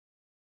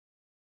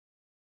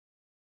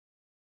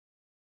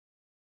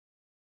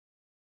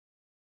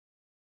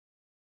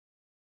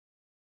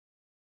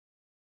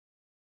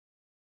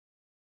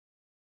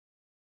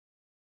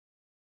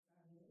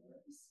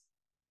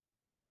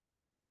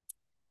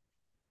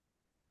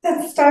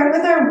Let's start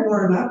with our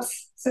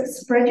warm-ups. So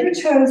spread your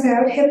toes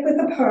out hip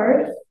width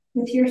apart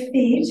with your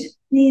feet,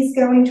 knees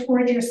going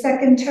toward your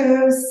second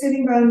toes,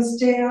 sitting bones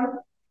down,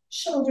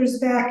 shoulders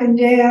back and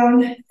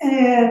down,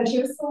 and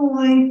just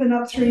lengthen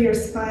up through your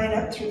spine,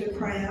 up through the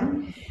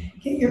crown.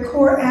 Get your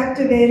core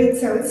activated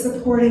so it's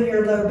supporting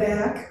your low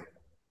back.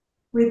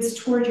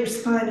 Ribs toward your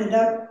spine and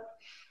up.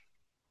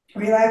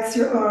 Relax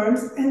your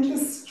arms and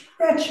just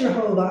stretch your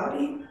whole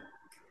body.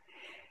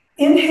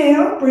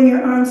 Inhale, bring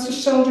your arms to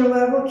shoulder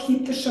level,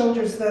 keep the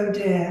shoulders low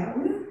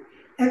down.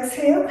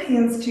 Exhale,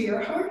 hands to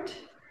your heart.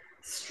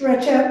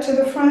 Stretch out to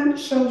the front,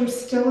 shoulders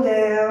still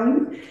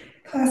down.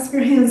 Clasp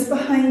your hands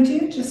behind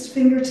you, just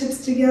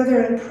fingertips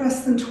together and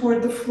press them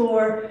toward the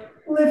floor.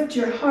 Lift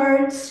your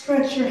heart,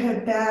 stretch your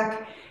head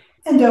back,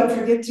 and don't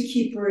forget to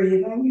keep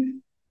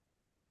breathing.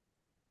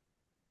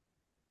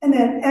 And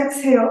then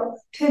exhale,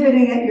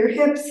 pivoting at your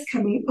hips,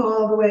 coming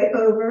all the way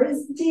over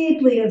as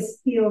deeply as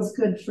feels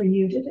good for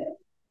you today.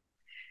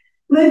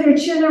 Move your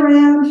chin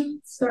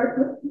around,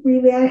 start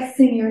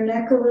relaxing your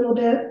neck a little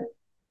bit.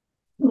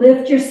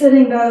 Lift your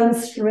sitting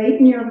bones,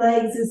 straighten your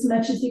legs as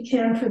much as you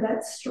can for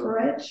that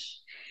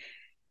stretch.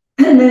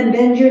 And then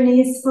bend your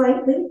knees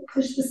slightly,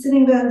 push the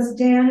sitting bones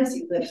down as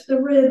you lift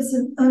the ribs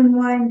and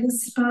unwind the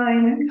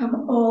spine and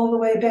come all the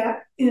way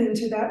back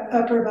into that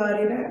upper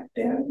body back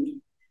bend.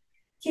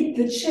 Keep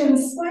the chin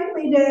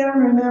slightly down.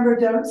 Remember,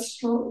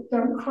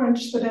 don't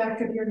crunch the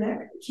back of your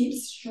neck.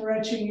 Keep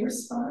stretching your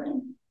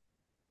spine.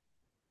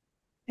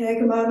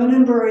 Take a moment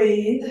and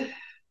breathe.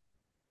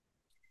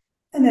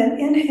 And then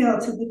inhale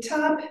to the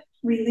top,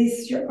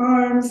 release your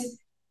arms,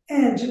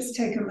 and just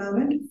take a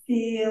moment,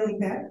 feeling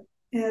that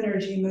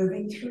energy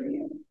moving through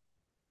you.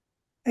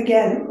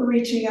 Again,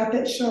 reaching up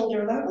at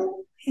shoulder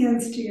level,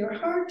 hands to your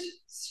heart,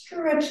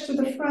 stretch to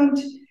the front,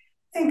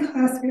 and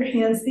clasp your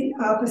hands the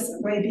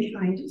opposite way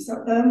behind you. So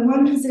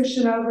one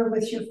position over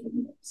with your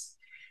fingers.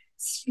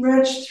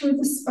 Stretch through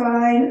the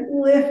spine,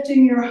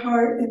 lifting your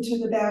heart into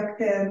the back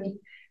bend.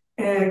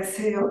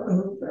 Exhale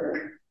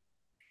over.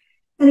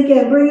 And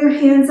again, bring your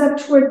hands up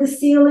toward the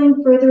ceiling,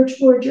 further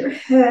toward your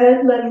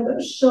head, letting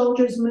those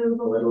shoulders move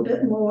a little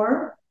bit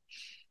more.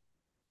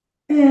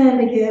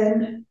 And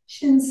again,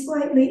 chin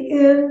slightly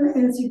in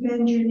as you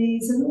bend your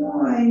knees and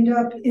wind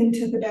up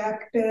into the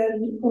back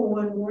bend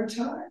one more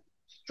time.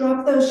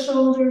 Drop those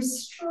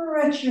shoulders,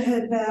 stretch your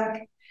head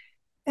back,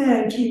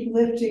 and keep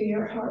lifting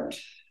your heart.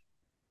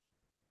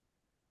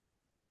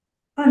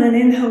 On an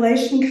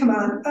inhalation, come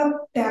on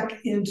up,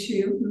 back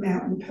into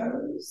mountain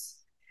pose.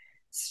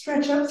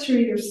 Stretch up through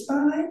your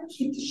spine,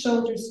 keep the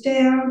shoulders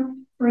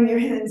down, bring your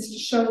hands to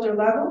shoulder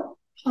level,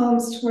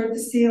 palms toward the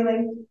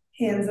ceiling,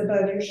 hands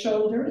above your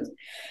shoulders.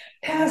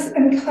 Pass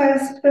and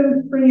clasp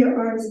them, bring your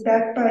arms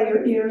back by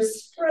your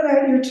ears, spread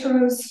out your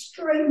toes,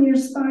 straighten your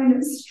spine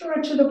and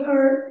stretch it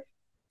apart,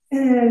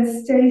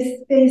 and stay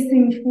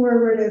facing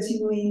forward as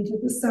you lean to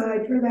the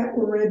side for that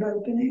rib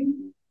opening.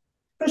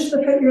 Push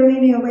the foot you're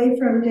leaning away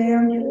from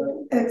down, get a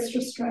little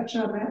extra stretch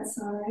on that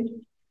side.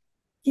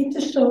 Keep the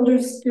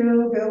shoulders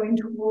still going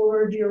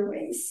toward your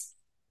waist.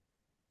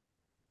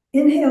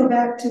 Inhale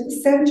back to the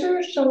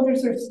center,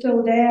 shoulders are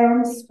still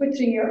down,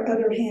 switching your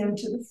other hand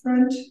to the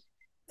front.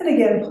 And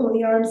again, pull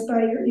the arms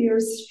by your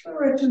ears,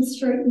 stretch and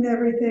straighten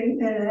everything,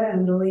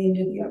 and lean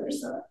to the other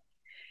side.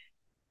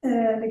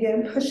 And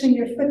again, pushing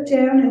your foot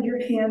down and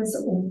your hands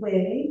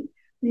away.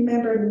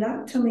 Remember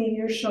not to lean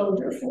your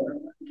shoulder forward.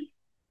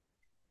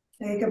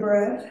 Take a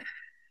breath.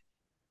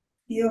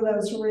 Feel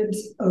those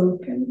ribs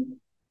open.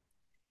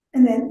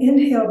 And then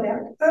inhale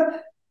back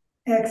up.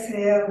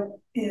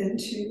 Exhale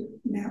into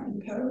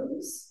mountain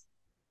pose.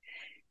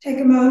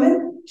 Take a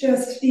moment,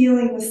 just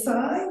feeling the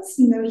sides,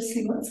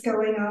 noticing what's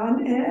going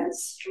on, and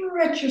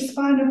stretch your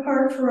spine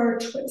apart for our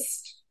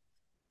twist.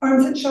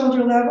 Arms at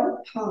shoulder level,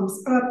 palms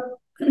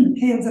up,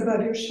 hands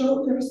above your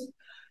shoulders.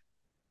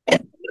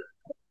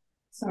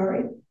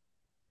 Sorry.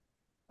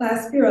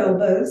 Clasp your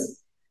elbows.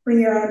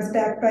 Bring your arms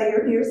back by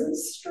your ears and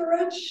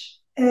stretch.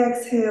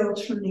 Exhale,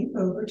 turning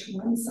over to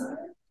one side.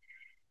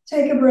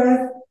 Take a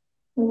breath,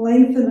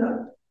 lengthen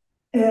up.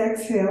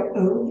 Exhale,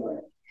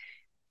 over.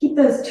 Keep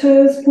those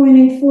toes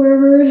pointing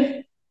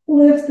forward.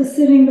 Lift the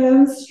sitting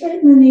bones,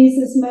 straighten the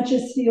knees as much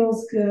as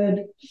feels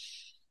good.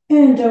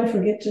 And don't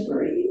forget to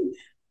breathe.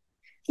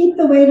 Keep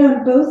the weight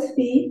on both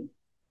feet.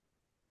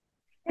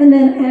 And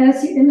then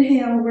as you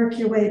inhale, work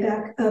your way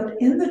back up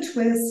in the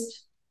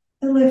twist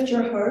and lift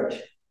your heart.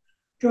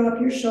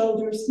 Drop your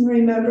shoulders, and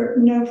remember,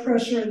 no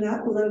pressure in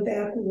that low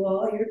back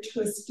wall. You're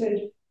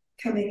twisted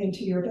coming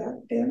into your back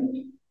bend.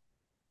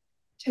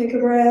 Take a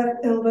breath,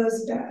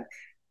 elbows back.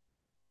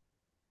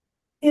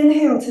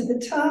 Inhale to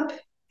the top,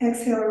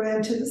 exhale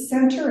around to the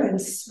center,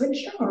 and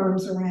switch your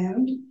arms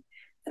around.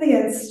 And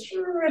again,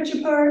 stretch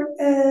apart,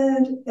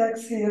 and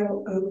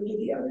exhale over to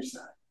the other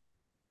side.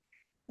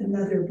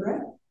 Another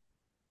breath,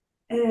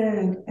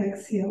 and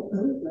exhale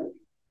over.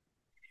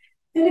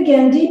 And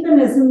again, deepen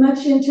as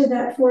much into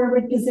that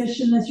forward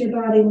position as your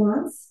body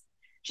wants.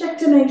 Check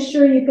to make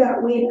sure you've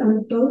got weight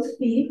on both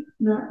feet,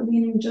 not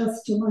leaning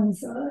just to one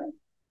side.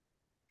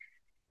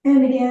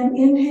 And again,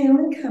 inhale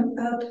and come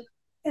up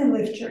and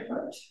lift your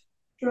heart.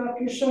 Drop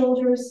your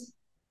shoulders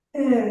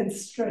and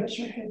stretch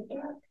your head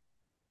back.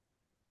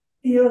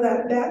 Feel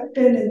that back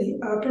bend in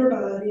the upper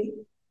body.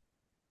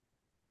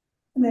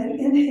 And then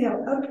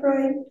inhale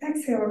upright,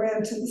 exhale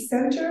around to the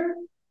center,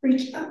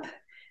 reach up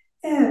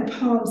and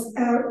palms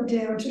out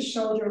down to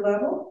shoulder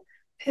level.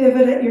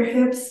 Pivot at your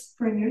hips,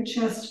 bring your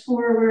chest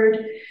forward,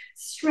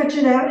 stretch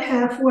it out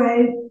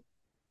halfway,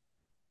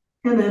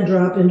 and then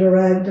drop into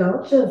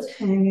ragdoll, just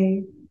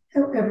hanging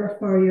however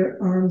far your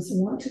arms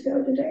want to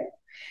go today.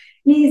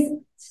 Knees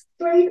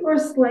straight or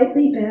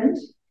slightly bent.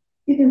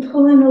 You can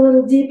pull in a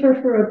little deeper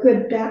for a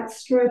good back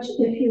stretch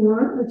if you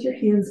want with your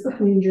hands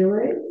behind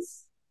your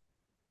legs.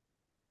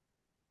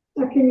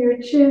 Tuck in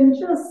your chin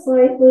just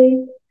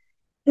slightly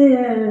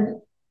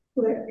and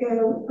let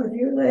go of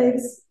your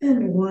legs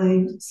and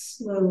wind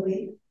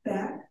slowly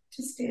back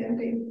to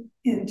standing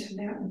into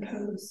mountain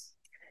pose.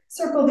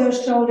 Circle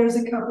those shoulders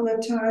a couple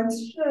of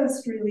times,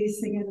 just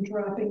releasing and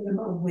dropping them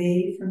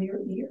away from your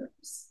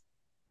ears.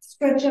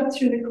 Stretch up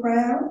through the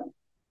crown.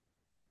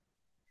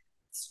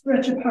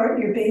 Stretch apart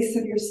your base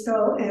of your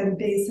skull and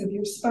base of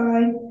your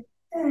spine,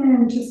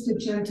 and just a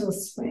gentle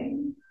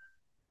swing.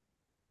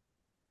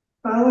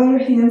 Follow your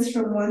hands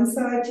from one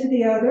side to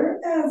the other,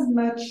 as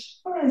much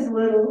or as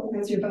little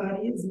as your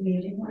body is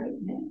needing right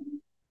now.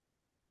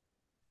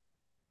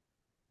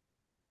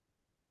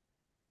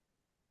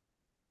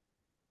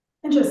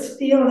 And just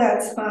feel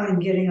that spine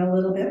getting a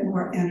little bit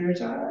more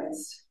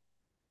energized.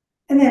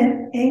 And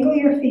then angle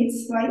your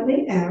feet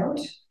slightly out.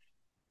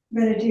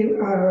 We're going to do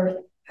our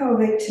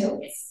pelvic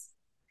tilts.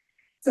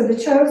 So the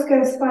toes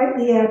go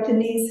slightly out, the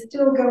knees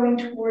still going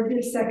toward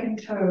your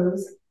second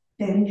toes.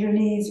 Bend your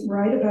knees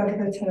right above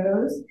the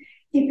toes.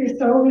 Keep your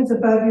shoulders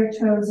above your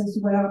toes as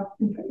well.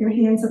 And put your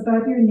hands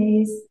above your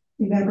knees.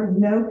 Remember,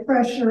 no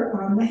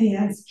pressure on the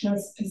hands,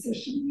 just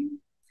positioning.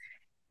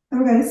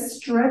 I'm going to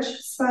stretch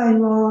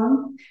spine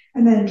long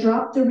and then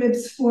drop the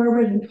ribs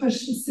forward and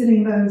push the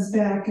sitting bones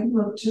back and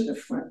look to the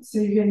front. So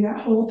you're getting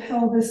that whole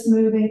pelvis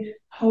moving,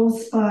 whole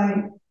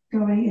spine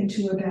going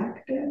into a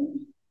back bend.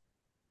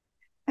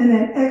 And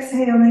then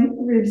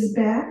exhaling, ribs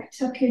back,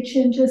 tuck your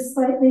chin just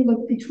slightly,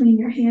 look between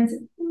your hands,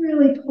 and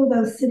really pull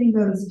those sitting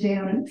bones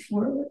down and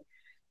forward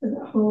for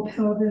the whole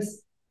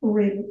pelvis,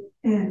 rib,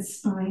 and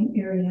spine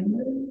area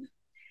move.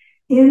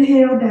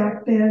 Inhale,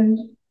 back bend.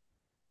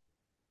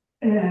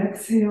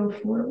 Exhale,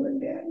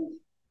 forward bend.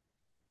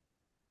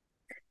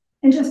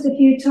 And just a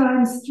few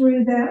times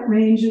through that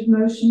range of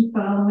motion,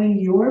 following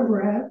your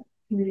breath,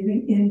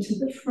 breathing into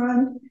the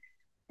front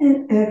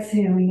and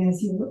exhaling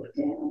as you look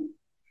down.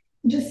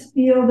 Just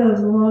feel those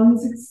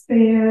lungs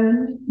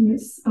expand, and your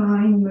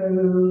spine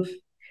move,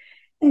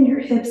 and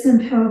your hips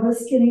and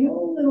pelvis getting a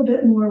little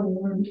bit more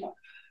warmed up.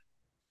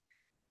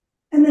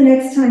 And the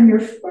next time you're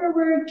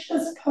forward,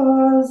 just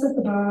pause at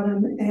the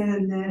bottom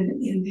and then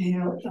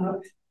inhale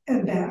up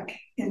and back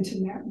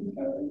into mountain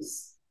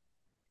pose.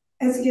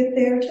 As you get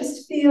there,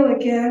 just feel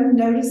again,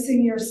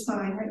 noticing your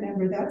spine.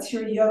 Remember, that's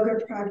your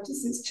yoga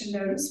practice, is to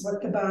notice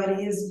what the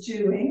body is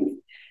doing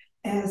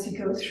as you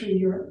go through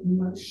your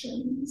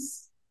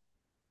motions.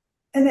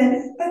 And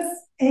then let's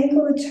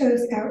ankle the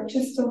toes out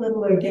just a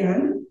little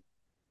again.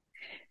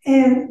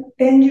 And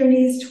bend your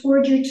knees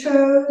toward your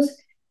toes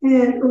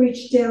and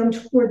reach down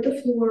toward the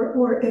floor.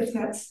 Or if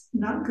that's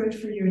not good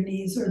for your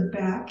knees or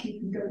back, you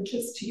can go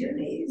just to your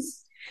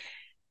knees.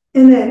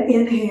 And then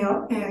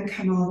inhale and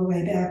come all the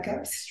way back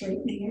up,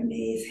 straightening your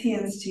knees,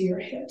 hands to your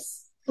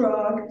hips.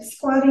 Frog,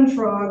 squatting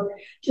frog.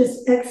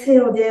 Just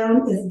exhale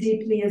down as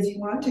deeply as you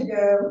want to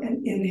go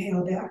and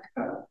inhale back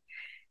up.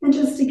 And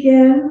just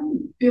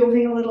again,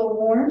 building a little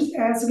warmth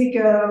as we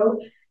go,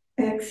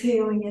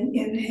 exhaling and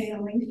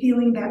inhaling,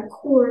 feeling that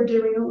core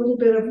doing a little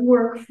bit of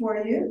work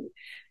for you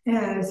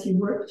as you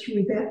work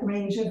through that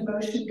range of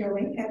motion,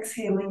 going,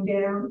 exhaling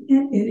down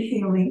and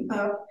inhaling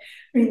up.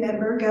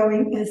 Remember,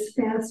 going as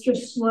fast or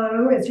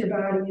slow as your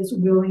body is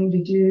willing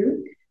to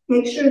do.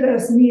 Make sure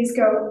those knees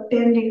go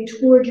bending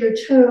toward your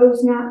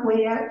toes, not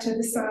way out to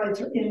the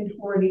sides or in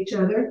toward each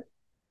other.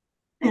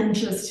 And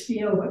just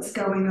feel what's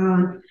going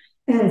on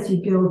as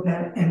you build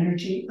that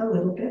energy a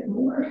little bit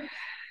more.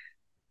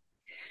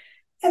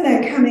 And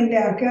then coming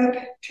back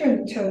up,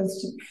 turn the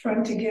toes to the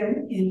front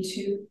again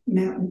into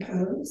mountain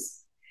pose.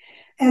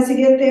 As you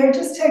get there,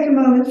 just take a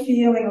moment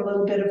feeling a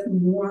little bit of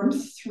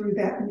warmth through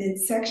that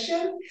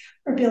midsection.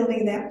 We're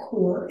building that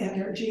core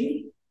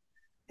energy,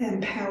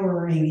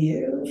 empowering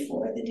you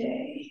for the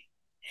day.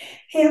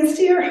 Hands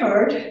to your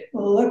heart.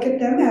 Look at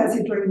them as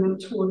you bring them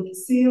toward the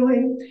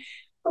ceiling.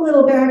 A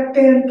little back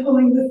bend,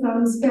 pulling the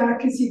thumbs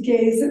back as you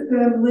gaze at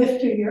them,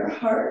 lifting your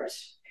heart.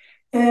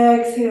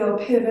 Exhale,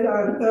 pivot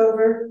on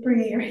over,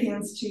 bringing your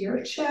hands to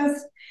your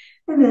chest,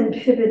 and then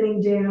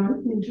pivoting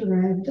down into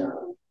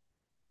ragdoll.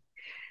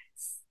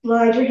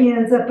 Slide your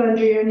hands up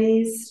under your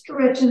knees,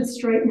 stretch and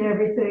straighten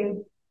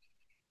everything.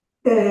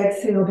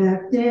 Exhale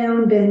back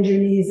down, bend your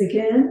knees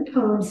again,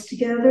 palms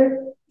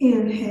together.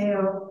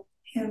 Inhale,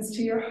 hands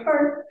to your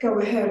heart, go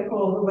ahead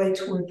all the way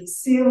toward the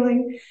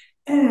ceiling,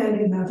 and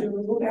another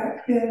little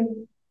back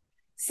bend.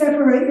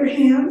 Separate your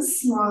hands,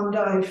 swan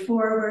dive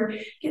forward.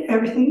 Get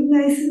everything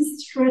nice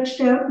and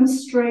stretched out and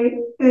straight.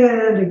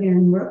 And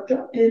again,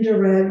 drop into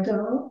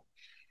ragdoll.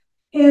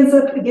 Hands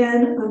up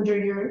again under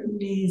your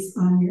knees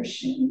on your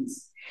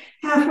shins.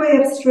 Halfway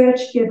up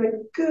stretch, give a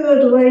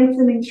good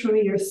lengthening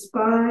through your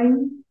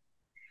spine.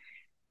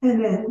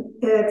 And then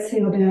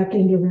exhale back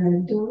into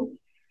ragdoll.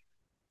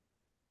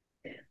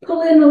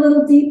 Pull in a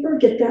little deeper,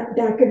 get that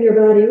back of your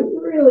body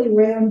really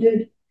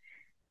rounded.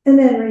 And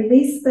then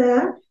release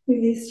that.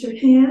 Release your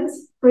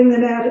hands. Bring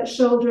them out at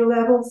shoulder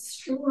level,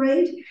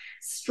 straight.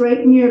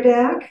 Straighten your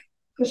back.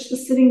 Push the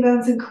sitting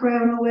bones and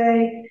crown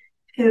away.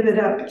 Pivot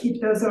up.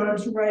 Keep those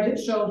arms right at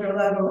shoulder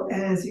level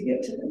as you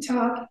get to the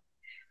top.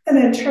 And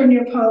then turn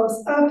your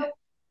palms up.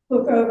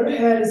 Look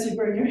overhead as you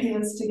bring your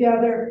hands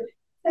together.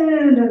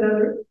 And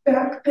another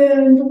back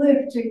bend,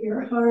 lifting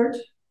your heart.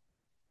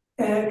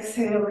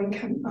 Exhaling,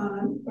 come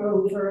on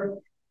over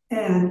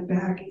and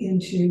back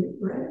into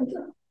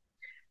ragdoll.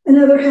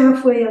 Another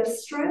halfway up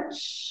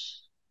stretch.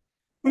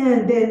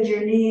 And bend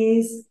your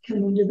knees,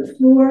 come into the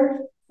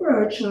floor for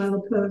our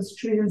child pose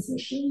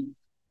transition.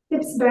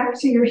 Hips back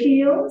to your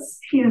heels,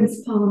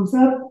 hands palms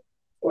up,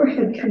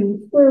 forehead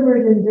coming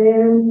forward and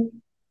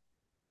down.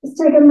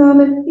 Just take a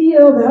moment,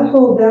 feel that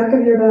whole back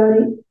of your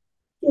body,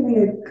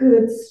 giving a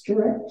good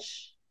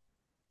stretch.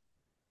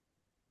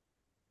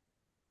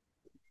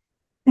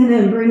 And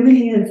then bring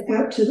the hands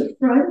out to the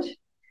front,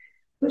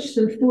 push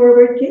them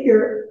forward, get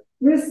your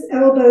wrists,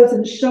 elbows,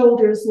 and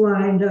shoulders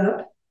lined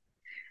up.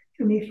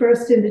 Coming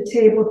first into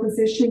table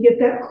position, get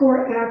that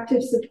core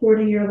active,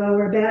 supporting your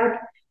lower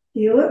back.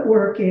 Feel it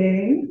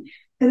working.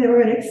 And then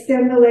we're going to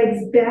extend the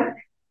legs back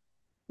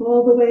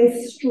all the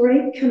way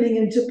straight, coming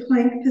into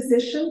plank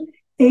position.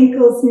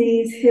 Ankles,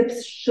 knees,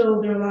 hips,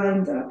 shoulder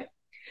lined up.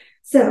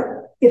 So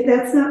if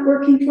that's not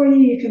working for you,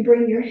 you can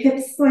bring your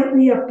hips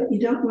slightly up, but you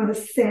don't want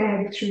to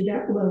sag through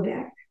that low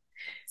back.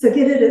 So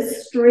get it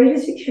as straight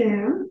as you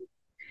can.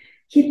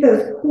 Keep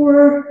those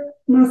core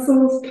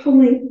muscles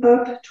pulling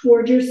up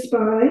toward your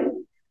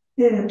spine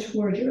and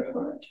toward your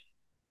heart.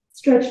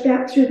 Stretch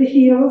back through the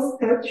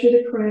heels, out through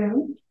the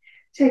crown.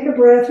 Take a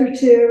breath or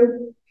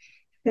two.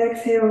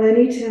 Exhale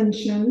any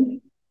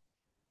tension.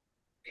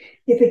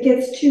 If it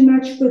gets too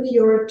much with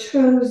your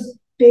toes,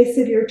 base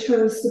of your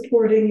toes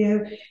supporting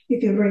you, you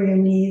can bring your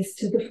knees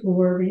to the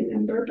floor,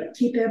 remember, but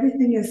keep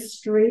everything as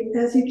straight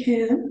as you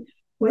can,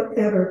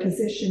 whatever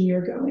position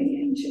you're going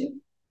into.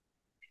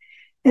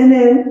 And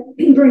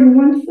then bring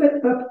one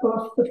foot up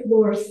off the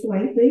floor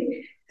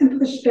slightly and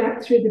push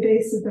back through the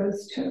base of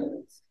those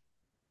toes.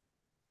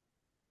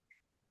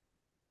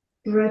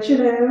 Stretch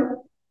it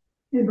out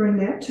and bring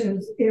that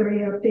toes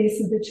area,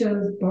 base of the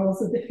toes,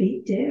 balls of the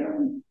feet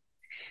down.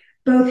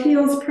 Both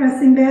heels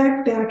pressing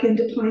back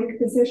into plank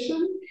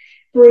position.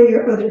 Bring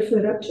your other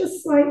foot up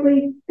just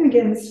slightly.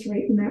 Again,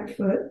 straighten that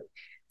foot.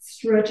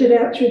 Stretch it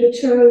out through the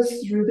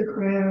toes, through the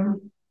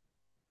crown.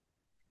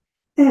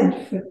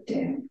 And foot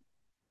down.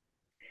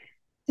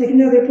 Take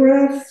another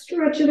breath,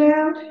 stretch it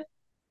out.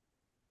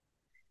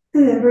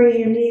 And then bring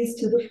your knees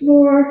to the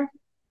floor.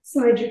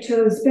 Slide your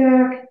toes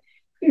back.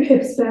 Your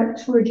hips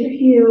back toward your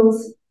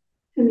heels.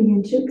 Coming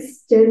into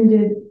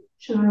extended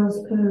child's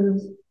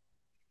pose.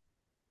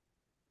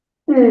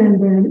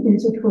 And then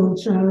into full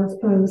child's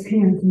pose,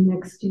 hands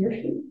next to your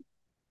feet.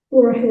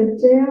 Forehead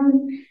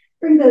down.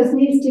 Bring those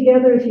knees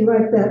together if you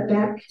like that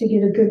back to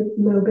get a good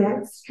low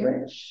back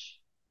stretch.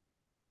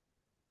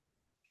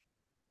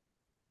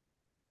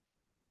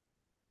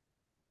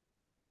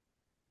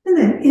 And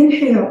then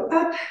inhale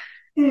up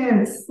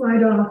and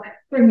slide off,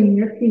 bringing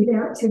your feet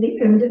out to the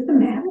end of the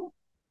mat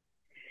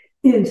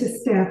into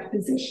staff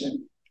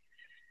position.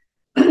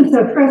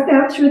 So press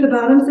out through the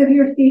bottoms of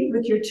your feet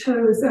with your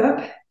toes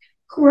up.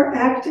 Core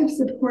active,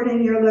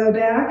 supporting your low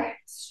back,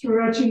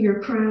 stretching your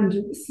crown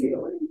to the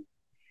ceiling.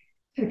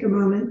 Take a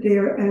moment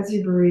there as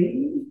you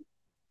breathe.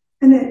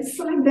 And then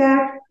slide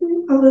back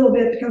a little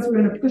bit because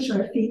we're going to push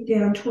our feet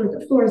down toward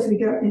the floor as we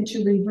go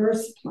into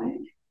reverse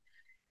plank.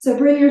 So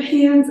bring your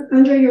hands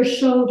under your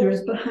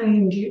shoulders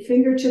behind you,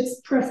 fingertips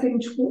pressing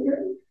toward,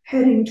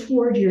 heading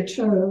toward your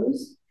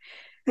toes,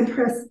 and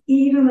press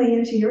evenly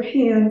into your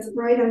hands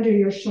right under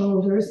your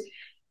shoulders.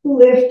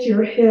 Lift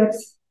your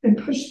hips and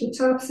push the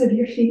tops of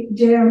your feet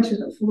down to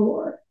the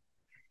floor.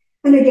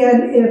 And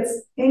again,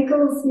 it's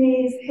ankles,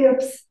 knees,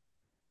 hips,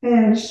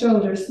 and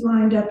shoulders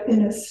lined up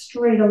in as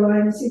straight a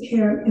line as you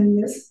can in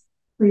this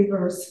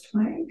reverse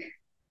plank.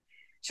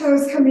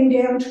 Toes coming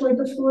down toward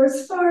the floor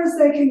as far as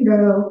they can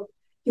go.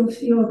 You'll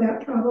feel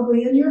that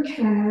probably in your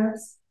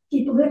calves.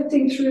 Keep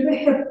lifting through the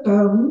hip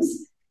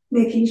bones,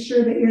 making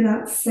sure that you're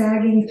not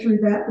sagging through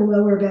that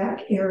lower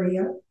back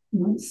area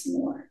once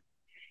more.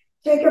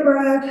 Take a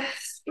breath,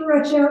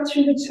 stretch out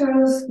through the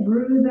toes,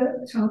 through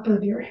the top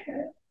of your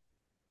head.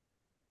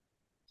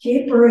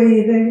 Keep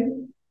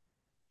breathing,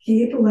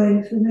 keep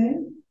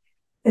lengthening.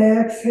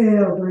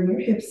 Exhale, bring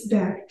your hips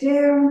back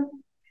down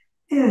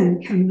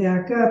and come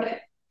back up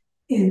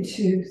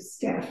into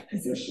staff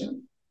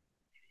position.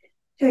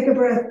 Take a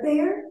breath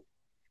there.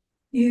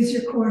 Use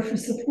your core for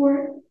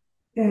support.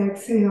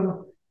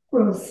 Exhale,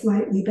 Roll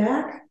slightly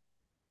back.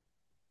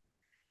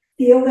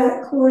 Feel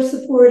that core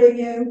supporting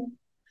you.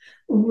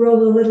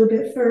 Roll a little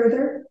bit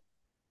further.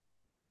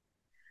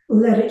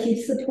 Let it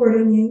keep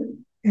supporting you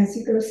as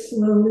you go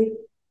slowly,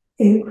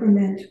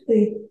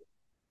 incrementally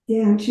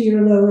down to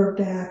your lower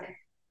back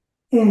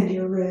and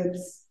your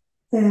ribs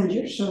and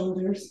your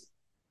shoulders,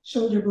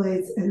 shoulder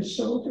blades and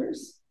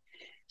shoulders.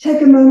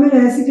 Take a moment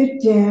as you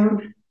get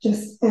down.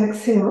 Just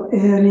exhale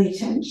any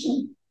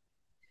tension.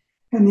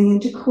 Coming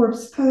into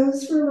corpse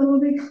pose for a little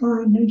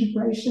recline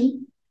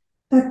integration.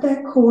 Let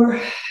that core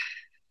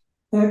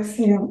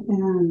exhale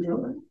and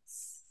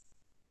relax.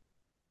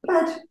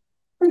 But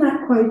we're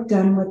not quite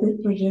done with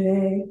it for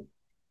today.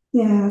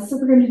 Yeah, so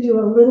we're going to do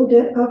a little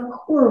bit of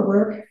core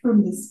work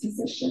from this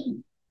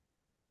position.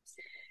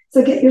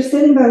 So get your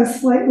sitting bones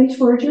slightly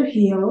toward your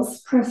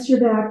heels, press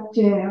your back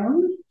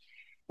down,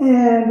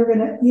 and we're going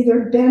to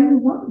either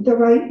bend the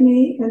right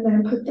knee and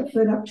then put the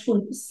foot up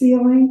toward the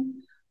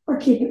ceiling, or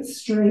keep it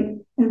straight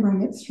and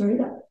bring it straight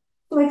up.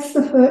 Flex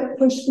the foot,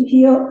 push the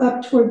heel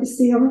up toward the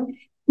ceiling,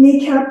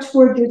 kneecap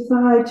toward your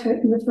thigh,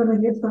 tighten the front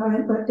of your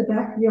thigh, let the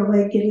back of your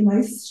leg get a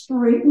nice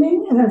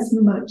straightening as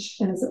much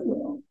as it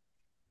will.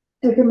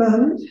 Take a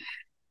moment,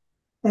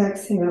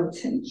 exhale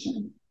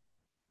tension.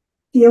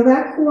 Feel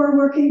that core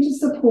working to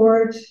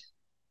support,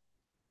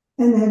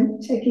 and then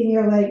taking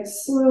your leg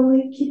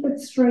slowly, keep it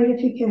straight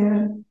if you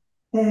can,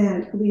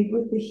 and lead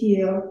with the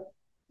heel,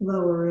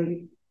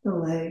 lowering the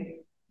leg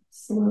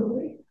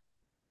slowly.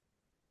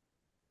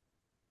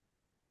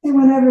 And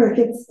whenever it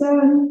gets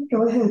done,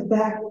 go ahead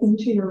back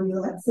into your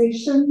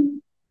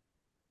relaxation,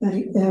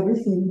 letting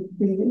everything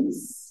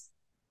release.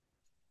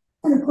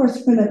 And of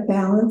course, we're going to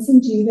balance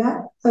and do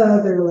that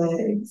other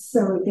leg.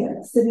 So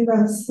again, sitting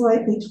down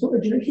slightly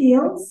toward your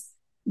heels,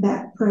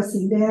 back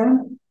pressing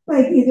down,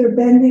 like either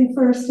bending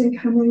first and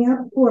coming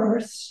up or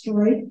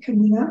straight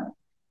coming up,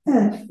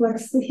 and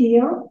flex the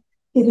heel.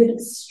 Get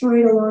it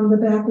straight along the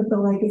back of the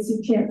leg as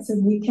you can. So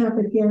kneecap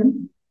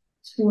again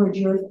toward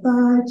your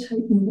thigh,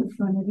 tightening the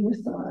front of your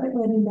thigh,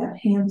 letting that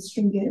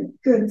hamstring get a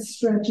good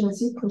stretch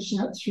as you push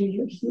out through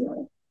your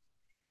heel.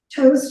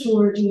 Toes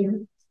toward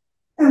you.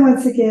 And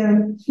once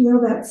again, feel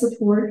that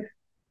support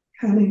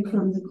coming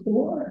from the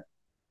core.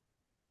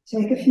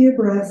 Take a few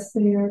breaths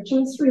there.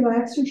 Just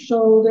relax your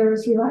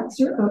shoulders, relax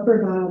your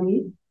upper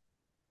body.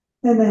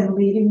 And then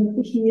leading with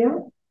the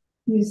heel,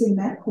 using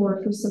that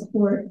core for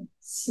support,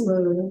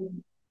 slowly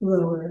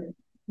lower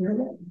your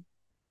leg.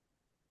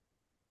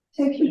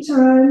 Take your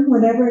time.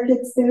 Whenever it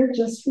gets there,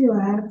 just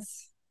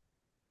relax.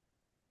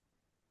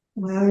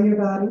 Allow your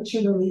body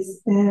to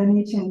release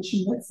any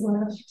tension that's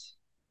left.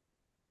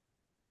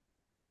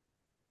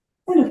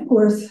 And of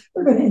course,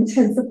 we're going to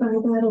intensify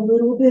that a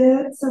little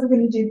bit. So we're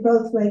going to do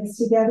both legs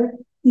together.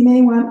 You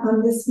may want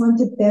on this one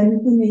to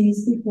bend the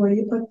knees before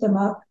you put them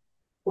up.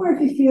 Or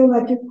if you feel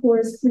like your core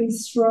is pretty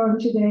strong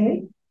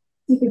today,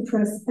 you can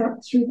press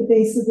up through the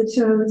base of the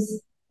toes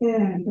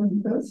and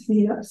bring both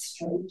feet up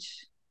straight.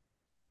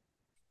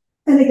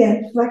 And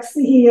again, flex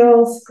the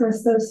heels,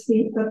 press those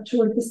feet up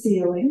toward the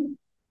ceiling.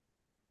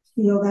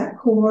 Feel that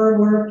core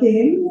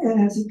working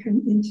as you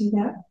come into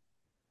that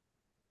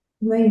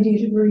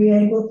 90-degree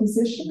angle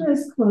position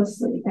as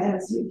closely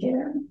as you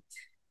can.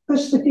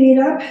 Push the feet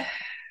up,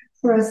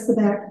 press the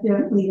back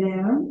gently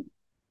down.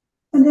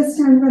 And this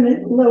time we're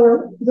going to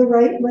lower the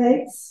right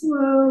leg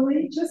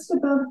slowly, just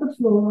above the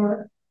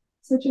floor.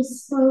 So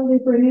just slowly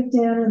bring it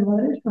down and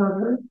let it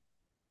hover.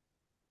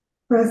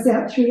 Press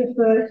out through the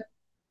foot.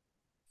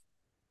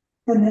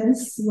 And then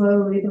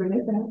slowly bring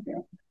it back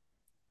up.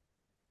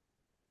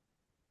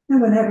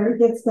 And whenever it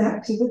gets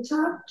back to the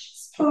top,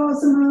 just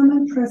pause a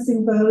moment,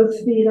 pressing both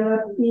feet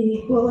up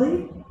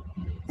equally.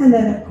 And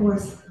then, of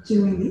course,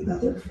 doing the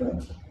other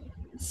foot.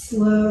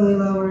 Slowly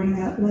lowering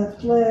that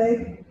left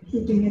leg,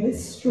 keeping it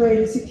as straight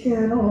as you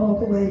can all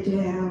the way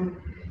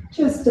down,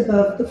 just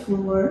above the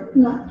floor,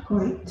 not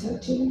quite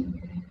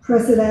touching.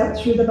 Press it out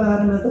through the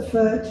bottom of the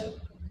foot.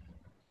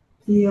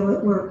 Feel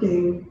it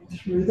working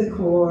through the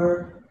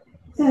core.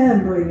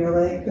 And bring your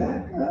leg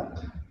back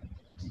up.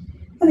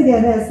 And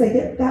again, as they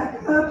get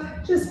back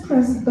up, just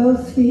press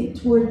both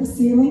feet toward the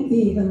ceiling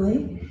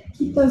evenly.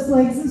 Keep those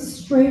legs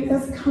as straight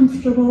as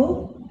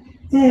comfortable.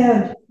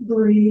 And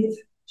breathe.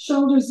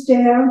 Shoulders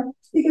down.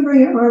 You can bring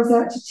your arms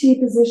out to T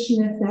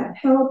position if that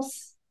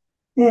helps.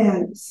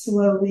 And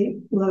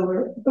slowly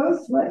lower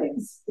both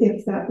legs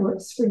if that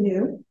works for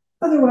you.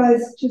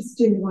 Otherwise, just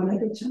do one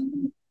at a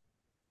time.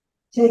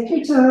 Take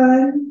your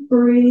time.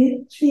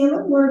 Breathe. Feel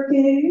it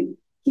working.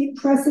 Keep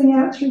pressing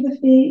out through the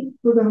feet.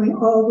 We're going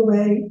all the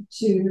way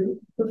to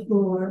the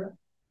floor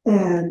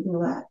and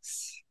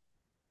relax.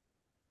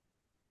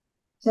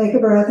 Take a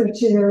breath or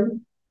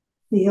two.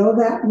 Feel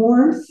that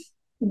warmth,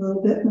 a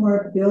little bit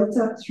more built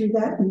up through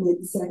that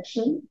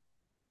midsection.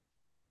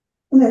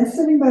 And then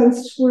sitting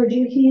bones toward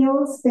your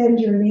heels, bend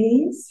your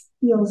knees,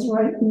 heels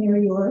right near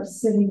your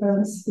sitting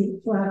bones,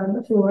 feet flat on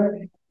the floor.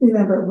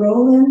 Remember,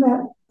 roll in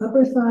that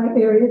upper thigh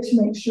area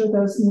to make sure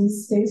those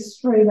knees stay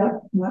straight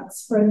up, not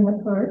spreading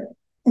apart.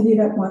 And you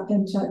don't want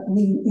them to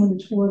lean in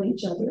toward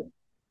each other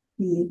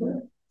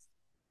either.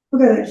 We're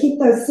going to keep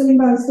those sitting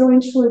bones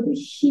going toward the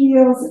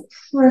heels.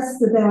 Press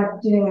the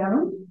back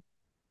down.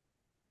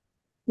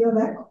 Feel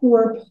that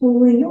core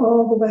pulling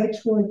all the way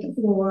toward the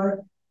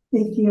floor.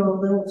 They feel a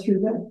little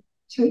through the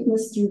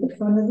tightness through the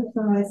front of the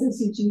thighs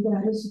as you do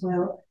that as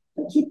well.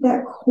 But keep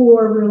that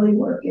core really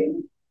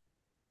working.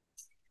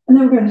 And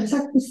then we're going to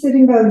tuck the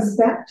sitting bones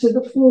back to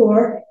the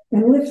floor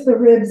and lift the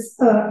ribs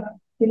up,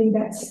 getting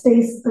that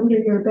space under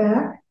your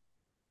back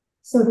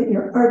so that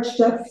you're arched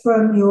up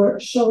from your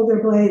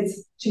shoulder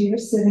blades to your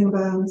sitting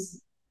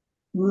bones,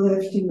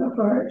 lifting the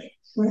heart,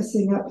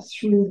 pressing up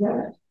through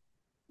that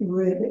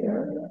rib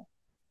area.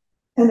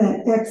 And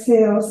then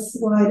exhale,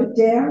 slide it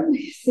down,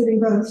 sitting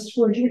bones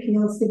towards your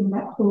heels, getting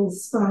that whole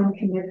spine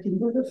connecting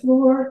to the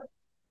floor.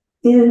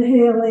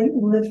 Inhaling,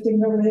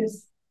 lifting the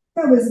ribs.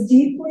 Go as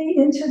deeply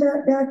into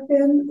that back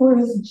bend or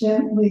as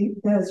gently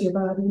as your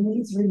body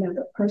needs.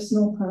 Remember,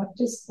 personal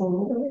practice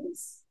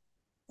always.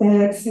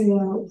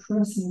 Exhale,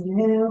 pressing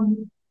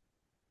down.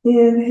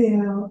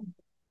 Inhale,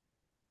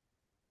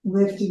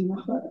 lifting the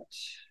heart.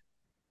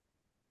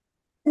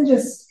 And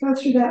just go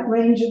through that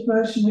range of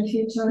motion a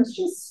few times,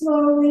 just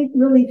slowly,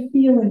 really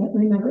feeling it.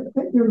 Remember,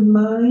 put your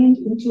mind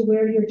into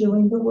where you're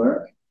doing the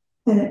work,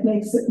 and it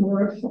makes it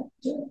more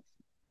effective.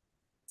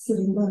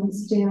 Sitting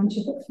bones down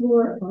to the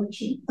floor,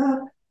 arching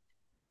up,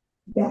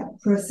 back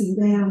pressing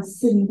down,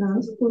 sitting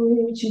bones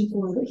reaching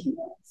for the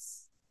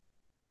heels.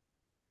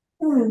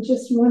 And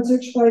just once or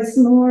twice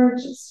more,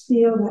 just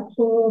feel that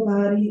whole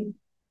body,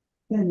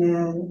 and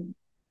then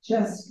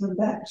just come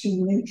back to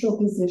neutral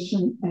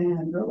position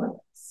and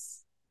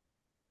relax.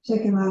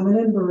 Take a moment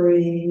and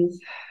breathe.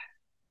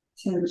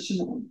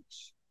 Tension out.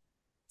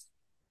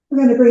 We're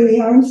going to bring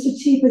the arms to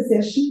T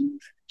position.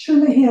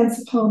 Turn the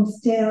hands, palms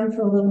down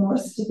for a little more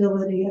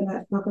stability in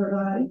that upper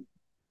body.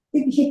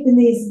 You can keep the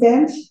knees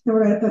bent, and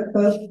we're going to put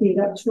both feet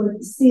up toward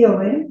the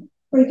ceiling,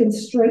 or you can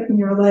straighten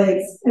your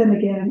legs, and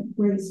again,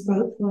 raise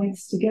both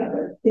legs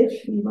together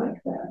if you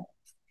like that.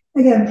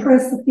 Again,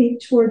 press the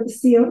feet toward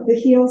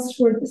the heels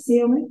toward the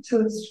ceiling,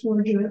 toes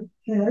toward your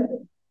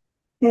head,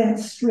 and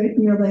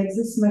straighten your legs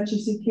as much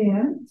as you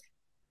can.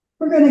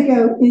 We're going to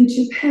go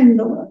into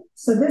pendulum.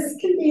 So this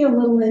can be a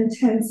little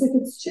intense. If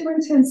it's too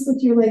intense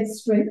with your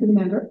legs straight,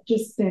 remember,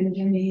 just bend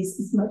your knees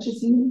as much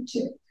as you need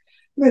to.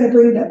 We're going to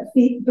bring the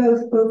feet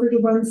both over to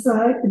one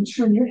side and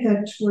turn your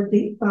head toward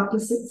the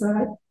opposite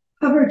side.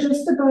 Hover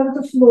just above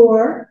the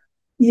floor.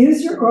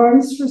 Use your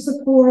arms for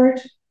support.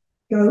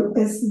 Go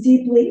as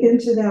deeply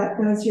into that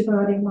as your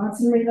body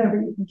wants. And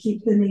remember, you can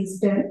keep the knees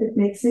bent. It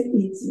makes it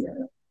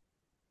easier.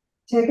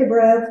 Take a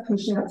breath,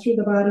 push out through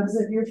the bottoms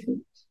of your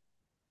feet.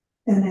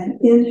 And then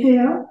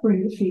inhale,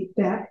 bring the feet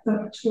back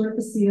up toward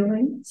the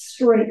ceiling.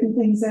 Straighten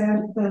things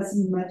out as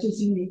much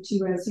as you need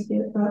to as you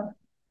get up.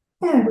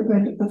 And we're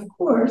going to, of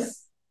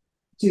course,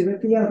 do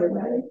it the other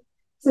way.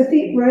 So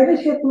feet right at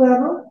hip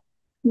level,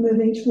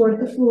 moving toward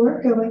the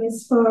floor, going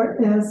as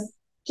far as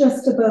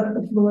just above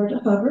the floor to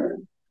hover.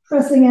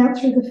 Pressing out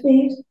through the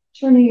feet,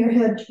 turning your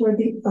head toward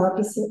the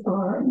opposite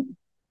arm.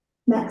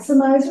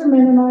 Maximize or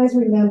minimize,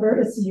 remember,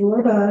 it's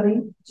your body.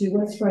 Do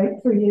what's right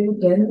for you.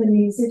 Bend the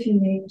knees if you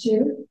need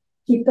to.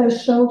 Keep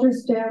those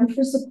shoulders down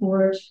for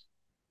support.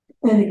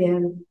 And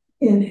again,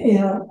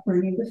 inhale,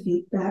 bringing the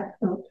feet back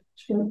up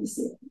toward the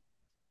ceiling.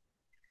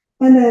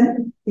 And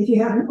then, if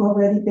you haven't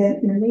already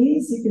bent your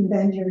knees, you can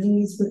bend your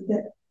knees with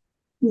the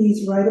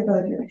knees right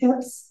above your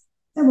hips.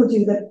 And we'll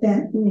do the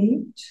bent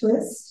knee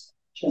twist.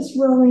 Just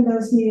rolling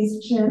those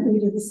knees gently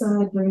to the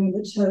side, bringing the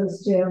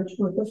toes down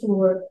toward the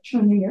floor,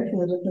 turning your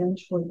head again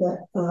toward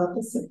that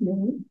opposite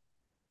knee,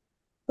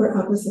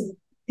 or opposite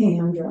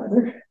hand,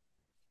 rather.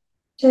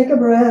 Take a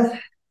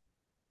breath.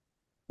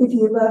 If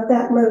you love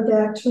that low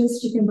back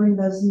twist, you can bring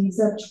those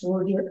knees up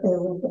toward your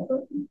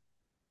elbow.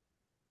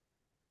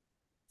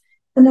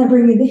 And then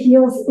bringing the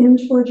heels in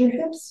toward your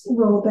hips,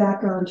 roll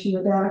back onto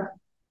your back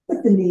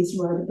with the knees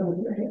right above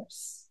your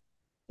hips.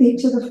 Feet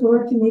to the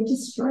floor if you need to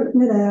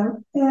straighten it out,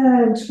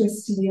 and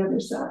twist to the other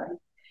side.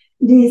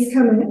 Knees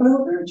coming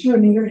over,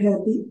 turning your head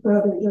the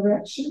other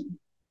direction.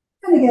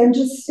 And again,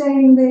 just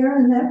staying there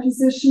in that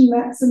position,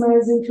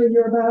 maximizing for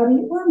your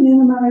body or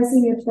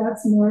minimizing if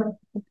that's more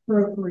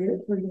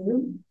appropriate for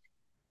you.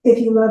 If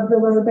you love the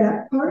low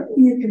back part,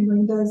 you can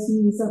bring those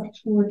knees up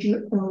toward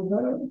your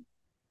elbow.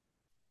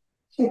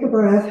 Take a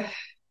breath.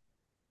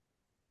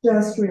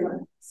 Just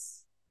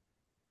relax.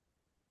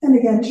 And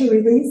again, to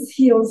release,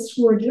 heels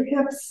toward your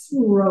hips,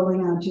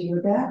 rolling onto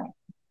your back.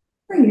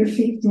 Bring your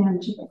feet down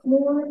to the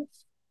floor,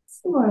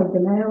 slide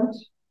them out,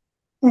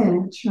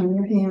 and turn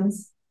your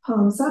hands,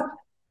 palms up,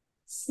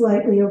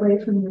 slightly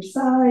away from your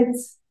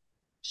sides,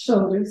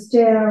 shoulders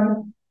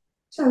down,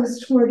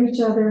 toes toward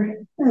each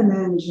other, and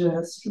then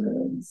just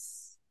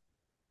release.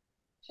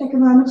 Take a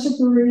moment to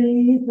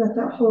breathe, let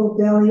that whole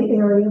belly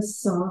area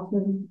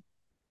soften.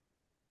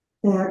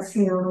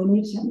 Exhale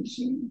any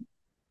tension.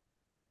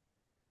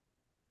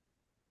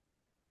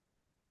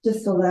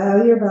 Just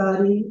allow your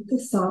body to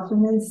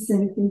soften and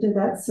sink into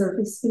that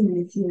surface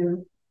beneath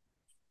you.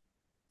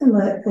 And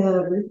let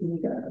everything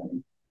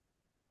go.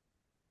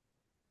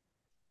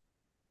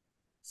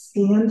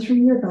 Scan through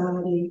your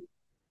body.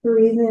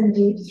 Breathe in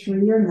deep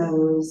through your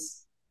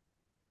nose.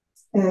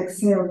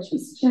 Exhale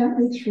just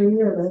gently through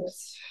your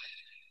lips.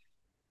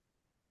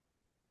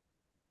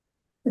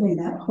 Letting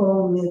that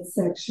whole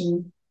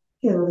midsection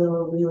get a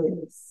little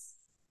release.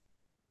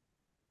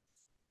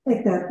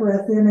 Take that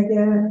breath in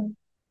again.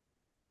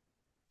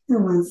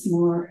 And once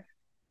more,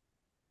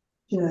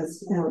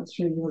 just out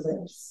through your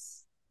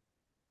lips.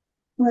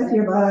 Let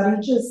your body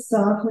just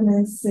soften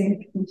and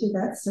sink into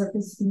that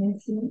surface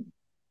beneath you.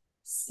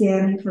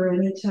 Scanning for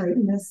any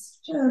tightness,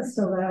 just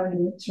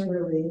allowing it to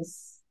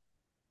release.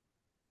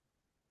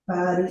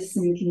 Body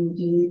sinking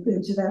deep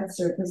into that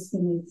surface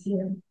beneath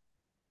you.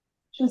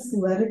 Just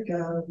let it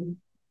go.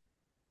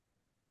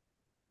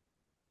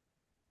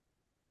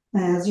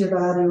 As your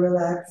body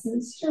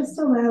relaxes, just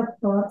allow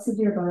thoughts of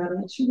your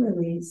body to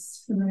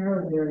release from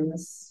your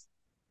awareness.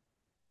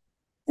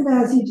 And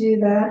as you do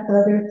that,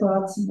 other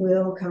thoughts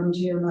will come to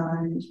your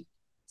mind.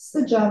 It's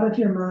the job of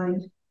your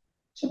mind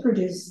to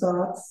produce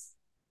thoughts.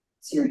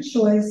 It's your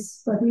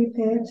choice whether you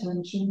pay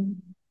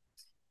attention.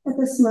 At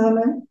this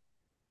moment,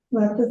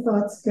 let the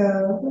thoughts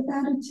go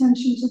without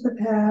attention to the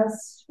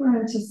past or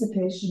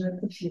anticipation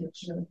of the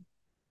future.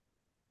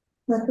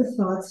 Let the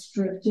thoughts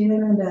drift in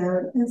and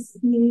out as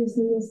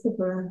easily as the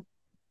breath.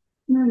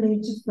 No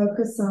need to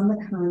focus on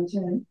the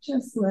content.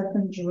 Just let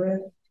them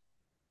drift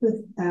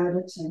without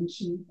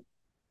attention.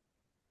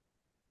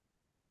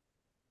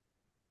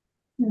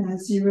 And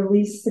as you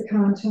release the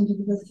content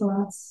of the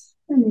thoughts,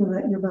 and you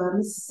let your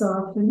body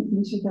soften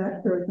into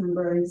that earth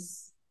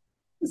embrace,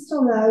 just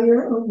allow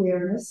your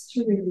awareness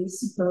to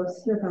release both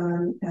your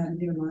body and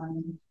your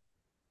mind.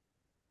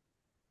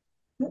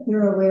 Let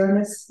your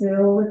awareness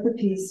fill with the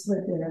peace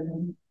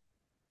within,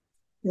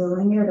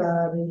 filling your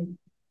body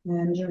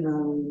and your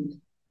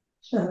mind,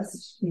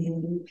 just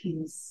being in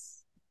peace.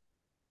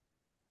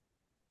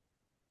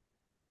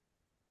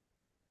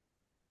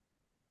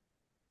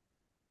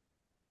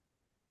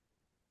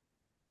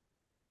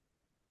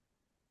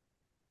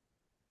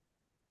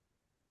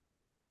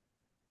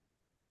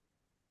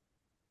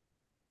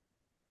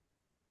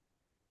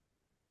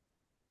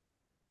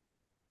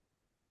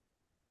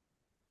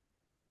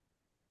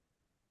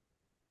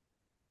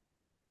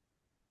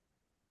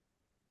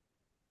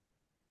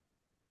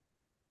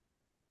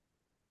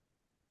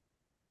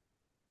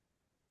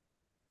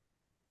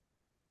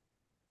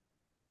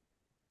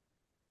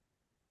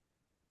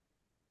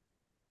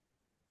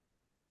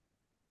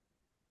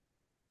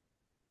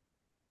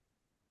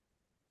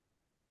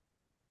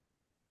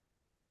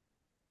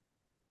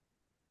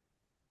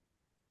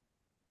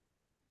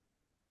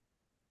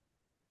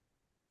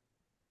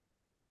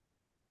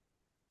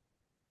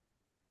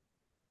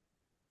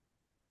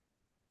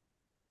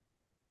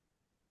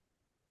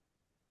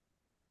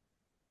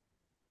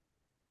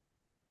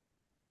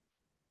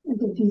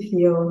 And if you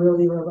feel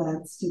really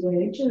relaxed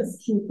today,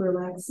 just keep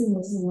relaxing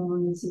as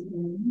long as you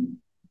can.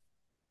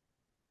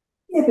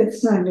 If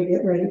it's time to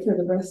get ready for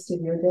the rest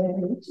of your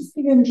day, just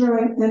begin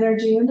drawing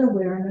energy and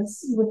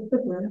awareness with the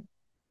breath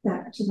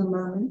back to the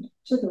moment,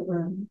 to the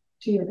room,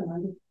 to your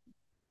body.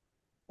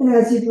 And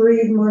as you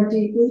breathe more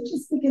deeply,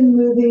 just begin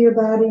moving your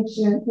body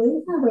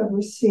gently,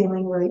 however's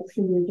feeling right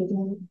for you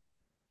today.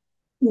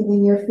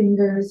 Moving your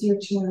fingers, your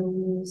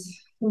toes,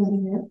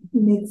 letting your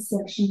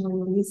midsection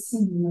release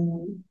and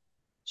move.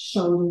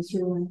 Shoulders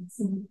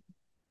relaxing.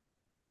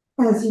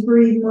 As you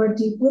breathe more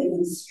deeply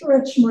and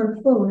stretch more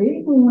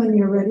fully, when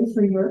you're ready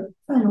for your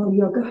final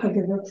yoga hug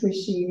of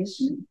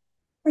appreciation,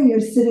 bring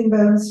your sitting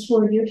bones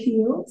toward your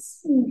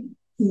heels,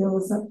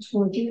 heels up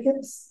toward your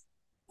hips,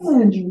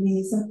 and your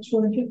knees up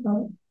toward your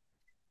butt.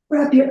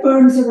 Wrap your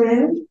arms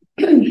around,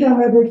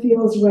 however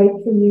feels right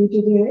for you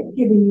today,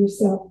 giving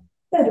yourself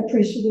that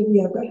appreciative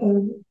yoga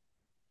hug.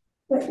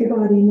 Let your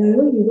body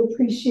know you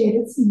appreciate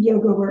its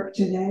yoga work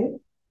today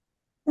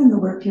and the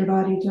work your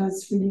body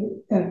does for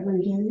you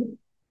every day.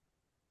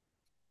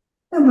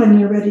 And when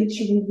you're ready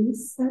to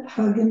release that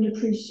hug and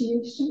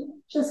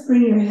appreciation, just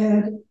bring your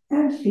head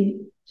and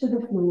feet to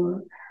the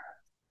floor.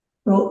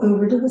 Roll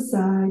over to the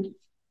side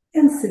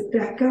and sit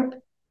back up,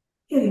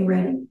 getting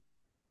ready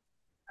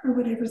for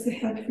whatever's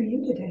ahead for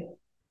you today.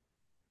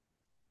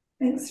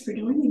 Thanks for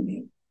joining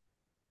me.